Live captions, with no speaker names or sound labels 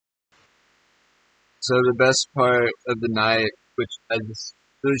So the best part of the night, which I just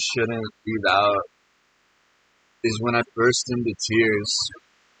really shouldn't leave out, is when I burst into tears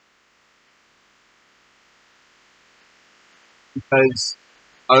because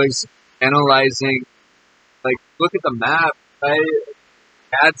I was analyzing, like, look at the map, right?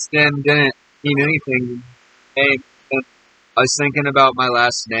 Gadsden didn't mean anything. Hey, and I was thinking about my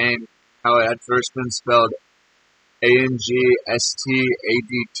last name, how it had first been spelled Angstad.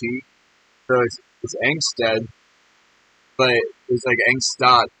 So it's Angstead, but it's like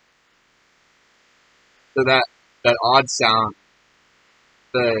Angstad. So that odd sound,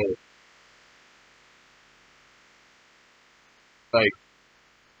 the like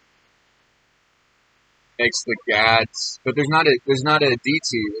makes the gads, but there's not a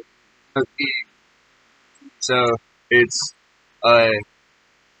DT, no D. So it's uh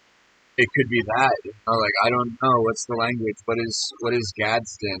it could be that, like I don't know what's the language, what is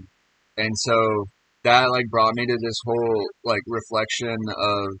Gadsden, and so that like brought me to this whole like reflection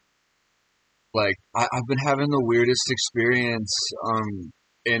of like I've been having the weirdest experience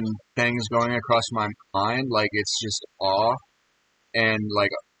in things going across my mind, like it's just awe and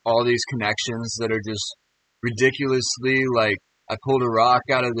like all these connections that are just ridiculously like I pulled a rock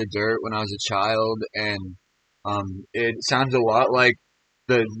out of the dirt when I was a child, and it sounds a lot like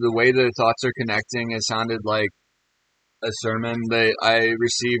the way the thoughts are connecting. It sounded like a sermon that I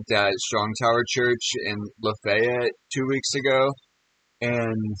received at Strong Tower Church in Lafayette 2 weeks ago,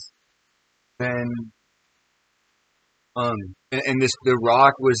 and then um and this the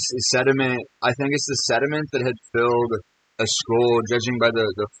rock was sediment. I think it's the sediment that had filled a skull, judging by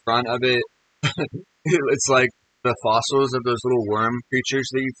the front of it. It's like the fossils of those little worm creatures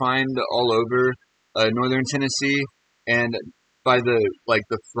that you find all over northern Tennessee, and by the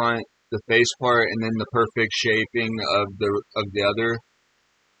front, the face part, and then the perfect shaping of the other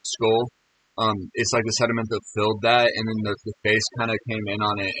skull. It's like the sediment that filled that, and then the face kind of came in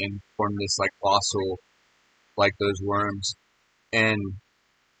on it and formed this like fossil, like those worms. And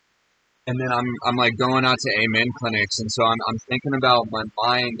and then I'm like going out to Amen clinics, and so I'm thinking about my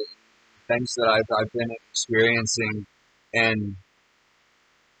mind, things that I've been experiencing, and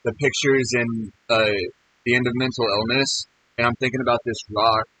the pictures in the end of mental illness, and I'm thinking about this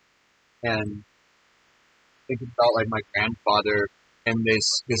rock, and thinking about like my grandfather and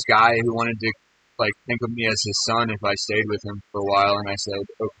this guy who wanted to like think of me as his son if I stayed with him for a while, and I said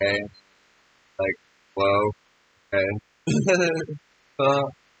okay, like whoa, okay, uh,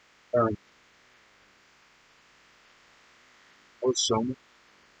 um, oh so much,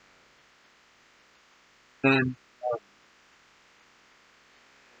 and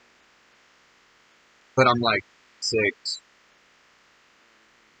but I'm like six,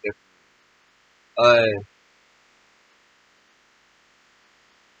 uh,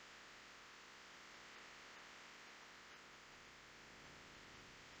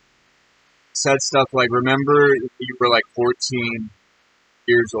 said stuff like remember you were like 14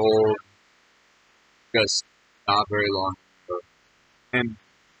 years old, just not very long ago. And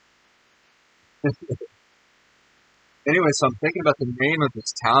anyway, so I'm thinking about the name of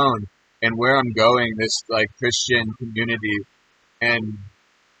this town and where I'm going, this like Christian community, and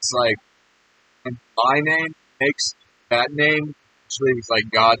it's like, and my name makes that name actually it's like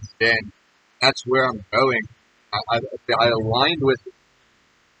God's Den. That's where I'm going. I aligned with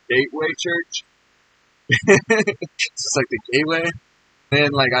Gateway Church. It's like the Gateway.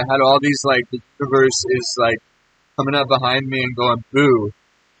 And like I had all these like the universe is like coming up behind me and going boo,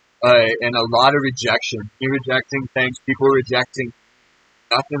 and a lot of rejection. Me rejecting things, people rejecting,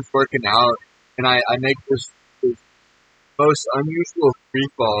 nothing's working out, and I make this most unusual free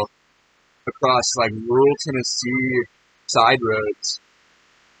fall across like rural Tennessee side roads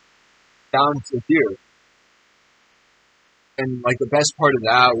down to here. And like the best part of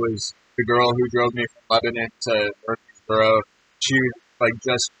that was the girl who drove me from Lebanon to Murfreesboro. She like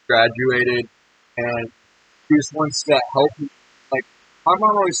just graduated, and she just wants to help me. Like my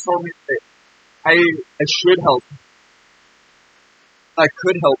mom always told me that I should help. I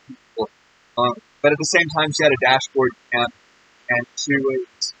could help people, but at the same time, she had a dashboard cam, and she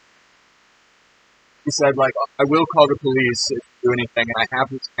said like I will call the police if you do anything, and I have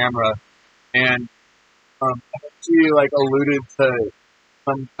this camera, and I think she like alluded to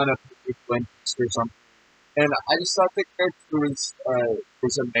some kind of political interest or something, and I just thought the character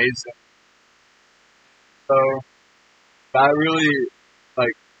was amazing. So that really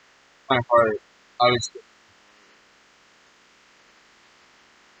like my heart. I was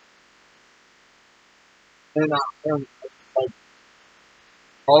and like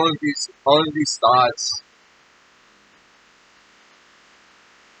all of these thoughts.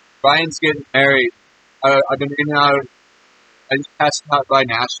 Brian's getting married. I've been reading out. I just passed out by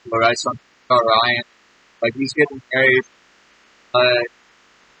Nashville, right? Something about Ryan. Like he's getting married. Uh,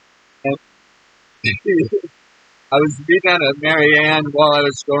 and I was reading out of Mary Ann while I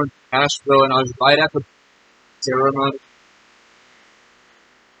was going to Nashville, and I was right at the ceremony,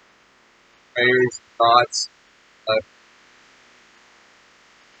 prayers, thoughts. Uh,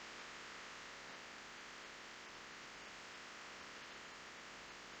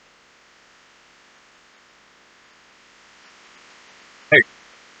 hey,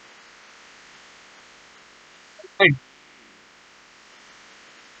 hey,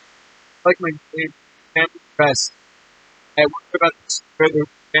 like my family dress. I wonder about this, where the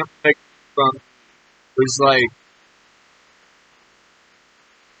family I came from was like.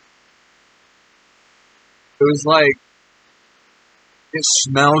 It was like it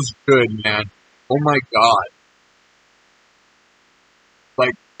smells good, man. Oh my god!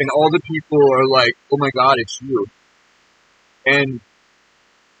 Like, and all the people are like, "Oh my god, it's you." And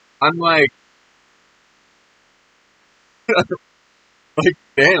I'm like,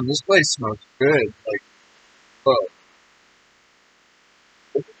 damn, this place smells good. Like, oh,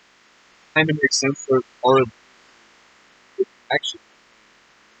 it kind of makes sense for all of the action.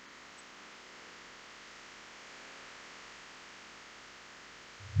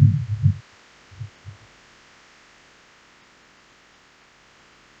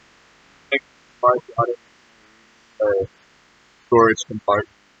 Like, out of storage compartment.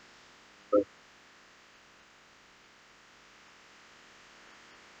 But,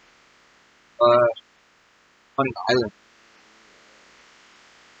 on an island,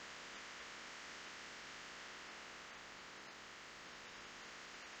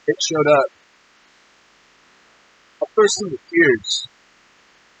 it showed up. I burst into tears.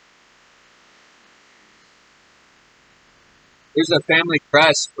 There's a family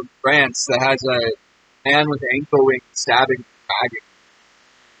crest from France that has a man with ankle wings stabbing a dragon.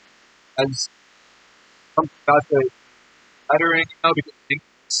 As something about the lettering, because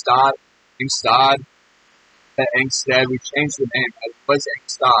Inkstad, Inkstad, that Inkstead, we changed the name. It was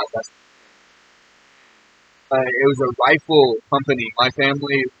Inkstad. It was a rifle company. My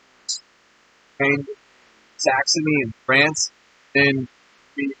family trained in Saxony in France, and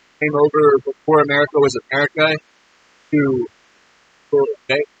we came over before America was America to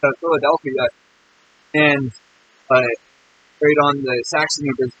Philadelphia, and uh, trade on the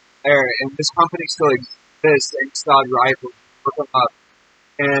Saxony business there. And this company still exists, Inkstad Rifles. Look them up.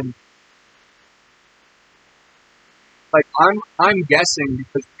 And like I'm guessing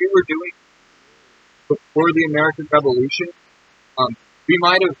because we were doing before the American Revolution, um, we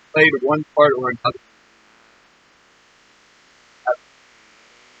might have played one part or another.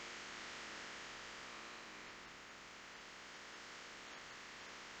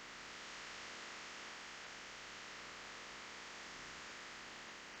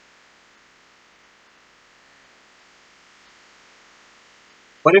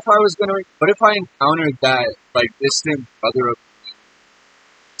 What if I was gonna? What if I encountered that like distant brother of?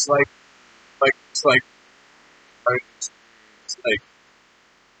 It's it's it's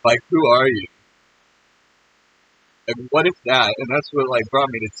like who are you? And what if that? And that's what like brought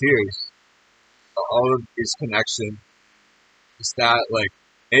me to tears. All of these connections. Is that like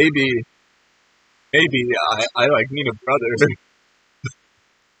maybe maybe I like need a brother.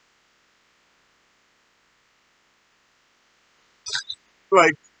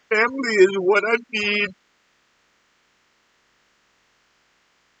 Like family is what I need.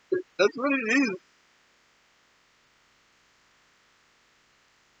 That's what it is.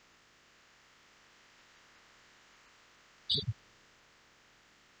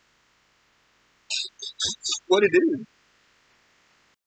 What it is.